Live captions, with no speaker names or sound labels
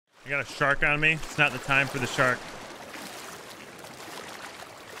got a shark on me. It's not the time for the shark.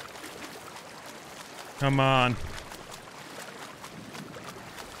 Come on.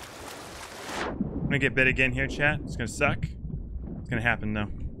 I'm gonna get bit again here, chat. It's gonna suck. It's gonna happen though.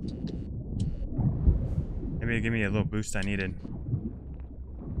 Maybe it'll give me a little boost I needed.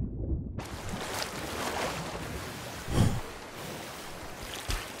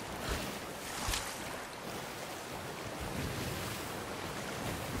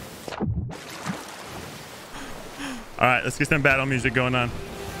 All right, let's get some battle music going on.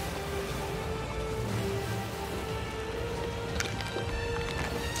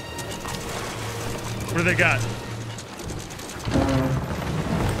 What do they got?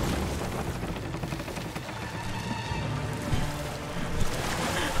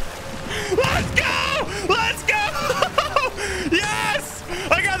 Let's go! Let's go! Yes!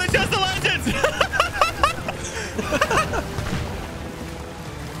 I got the Chest of Legends!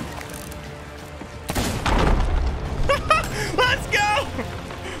 Let's go!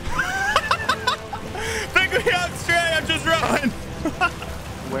 Pick me up straight, I'm just rowing.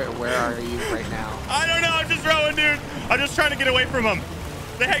 Where are you right now? I don't know, I'm just rowing, dude. I'm just trying to get away from them.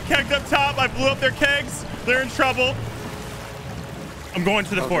 They had kegs up top, I blew up their kegs. They're in trouble. I'm going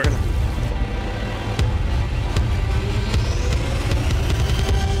to the fort.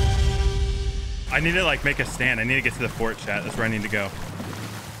 I need to like make a stand. I need to get to the fort, chat. That's where I need to go.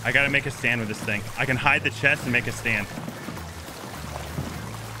 I gotta make a stand with this thing. I can hide the chest and make a stand.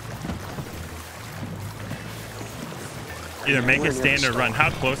 Either make a stand or run. How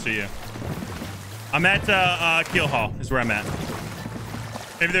close are you? I'm at Keel Hall is where I'm at.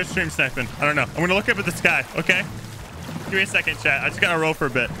 Maybe they're stream sniping. I don't know. I'm gonna look up at the sky, okay? Give me a second, chat. I just gotta roll for a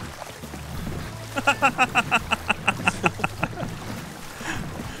bit.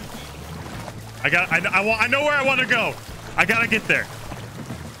 I know where I want to go. I gotta get there.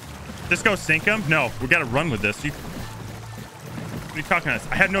 Just go sink them? No, we gotta run with this. What are you talking about?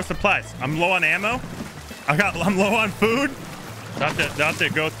 I have no supplies. I'm low on ammo. I'm low on food. About to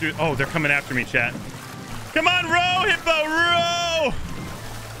go through. Oh, they're coming after me, chat. Come on, row, Hippo, row.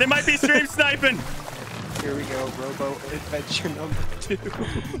 They might be stream sniping. Here we go, Robo Adventure number 2.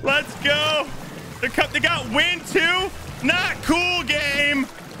 Let's go. They got wind too. Not cool, game.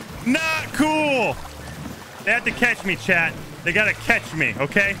 Not cool. They have to catch me, chat. They gotta catch me,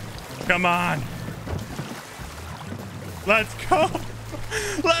 okay? Come on. Let's go.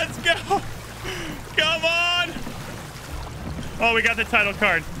 Let's go. Come on. Oh, we got the title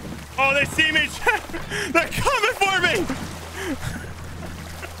card. Oh, they see me, chat. They're coming for me.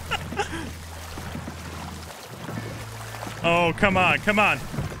 Oh, come on. Come on.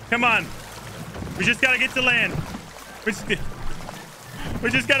 Come on. We just gotta get to land. We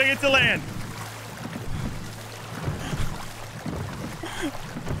just gotta get to land.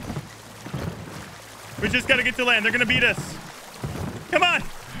 We just gotta get to land. They're gonna beat us. Come on.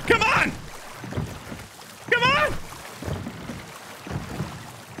 Come on. Come on.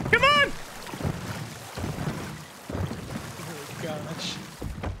 Come on. Oh, gosh.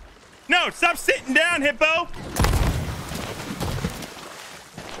 No, stop sitting down, Hippo.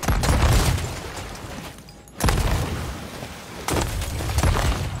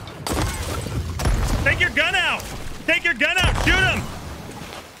 Take your gun out. Take your gun out. Shoot him.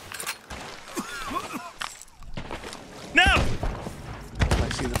 No. I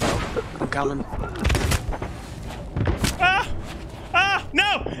see the boat. I'm coming.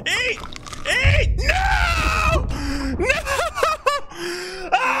 No. Eat. Eat. No. No.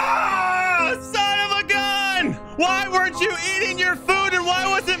 Ah, son of a gun. Why weren't you eating your food and why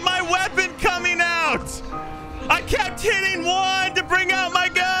wasn't my weapon coming out? I kept hitting one to bring out my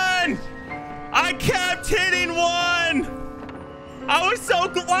gun. I kept hitting one. I was so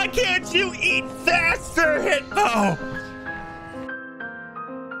good. Why can't you eat faster, Hippo?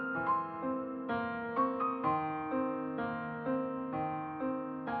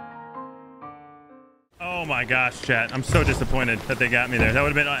 Oh my gosh, chat. I'm so disappointed that they got me there. That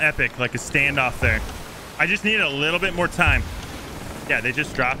would have been epic, like a standoff there. I just needed a little bit more time. Yeah, they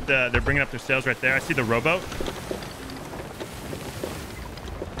just dropped, they're bringing up their sails right there. I see the rowboat.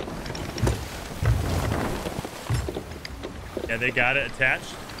 Yeah, they got it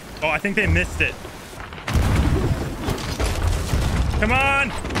attached. Oh, I think they missed it. Come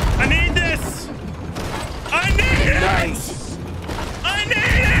on. I need this. I need it. Nice. I need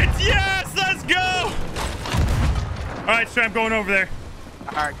it. Yes, let's go. All right, so I'm going over there.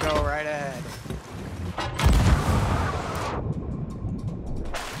 All right, go right ahead.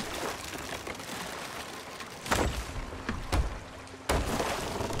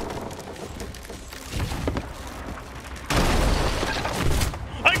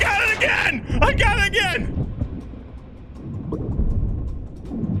 I got it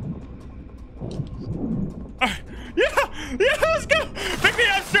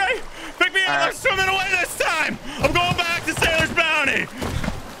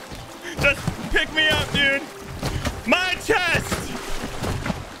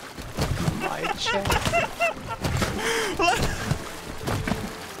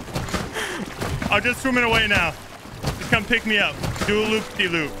I'm just swimming away now. Just come pick me up. Do a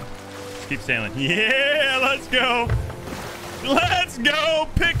loop-de-loop. Keep sailing. Yeah, let's go. Let's go.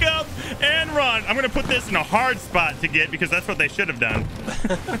 Pick up and run. I'm going to put this in a hard spot to get because that's what they should have done.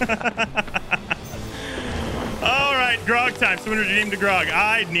 All right, grog time. Someone redeemed a grog.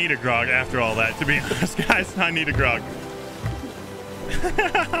 I need a grog after all that, to be honest, guys. I need a grog.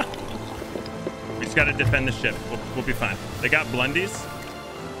 We just got to defend the ship. We'll be fine. They got blundies.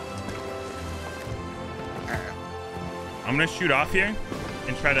 I'm going to shoot off here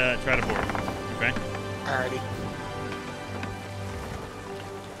and try to board. Okay? Alrighty.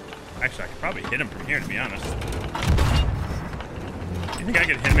 Actually, I could probably hit him from here, to be honest. You think I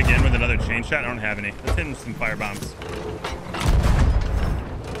could hit him again with another chain shot? I don't have any. Let's hit him with some fire bombs.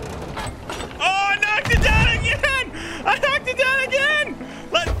 Oh, I knocked it down again! I knocked it down again!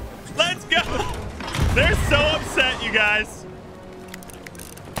 Let's go! They're so upset, you guys.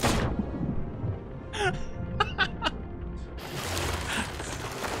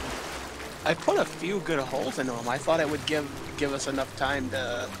 I put a few good holes into them. I thought it would give us enough time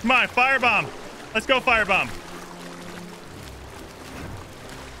to... Come on, firebomb. Let's go firebomb.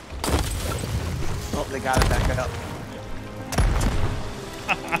 Oh, they got it back up.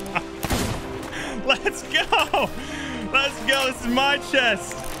 Let's go. Let's go. This is my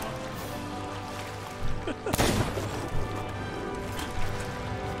chest.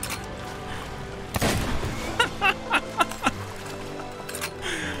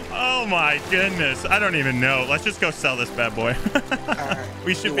 Oh my goodness. I don't even know. Let's just go sell this bad boy. Right.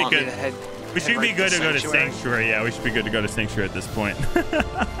 We should be good. We should be good to go to Sanctuary. Yeah, we should be good to go to Sanctuary at this point.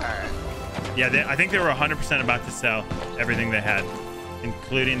 Alright. Yeah, I think they were 100% about to sell everything they had,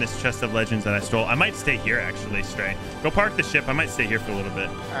 including this chest of legends that I stole. I might stay here, actually, Stray. Go park the ship. I might stay here for a little bit.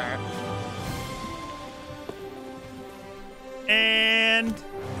 Alright. And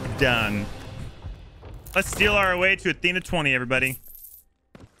done. Let's steal our way to Athena 20, everybody.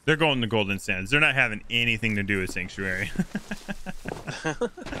 They're going to Golden Sands. They're not having anything to do with Sanctuary.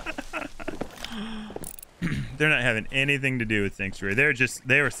 They're not having anything to do with Sanctuary.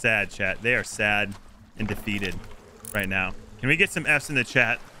 They were sad, chat. They are sad and defeated right now. Can we get some F's in the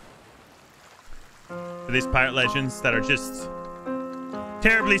chat for these pirate legends that are just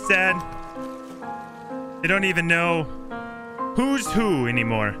terribly sad? They don't even know who's who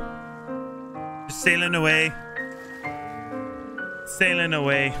anymore. Just sailing away. Sailing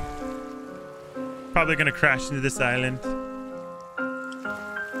away. Probably gonna crash into this island.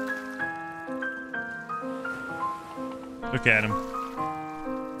 Look at him.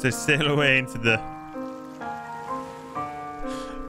 So sail away into the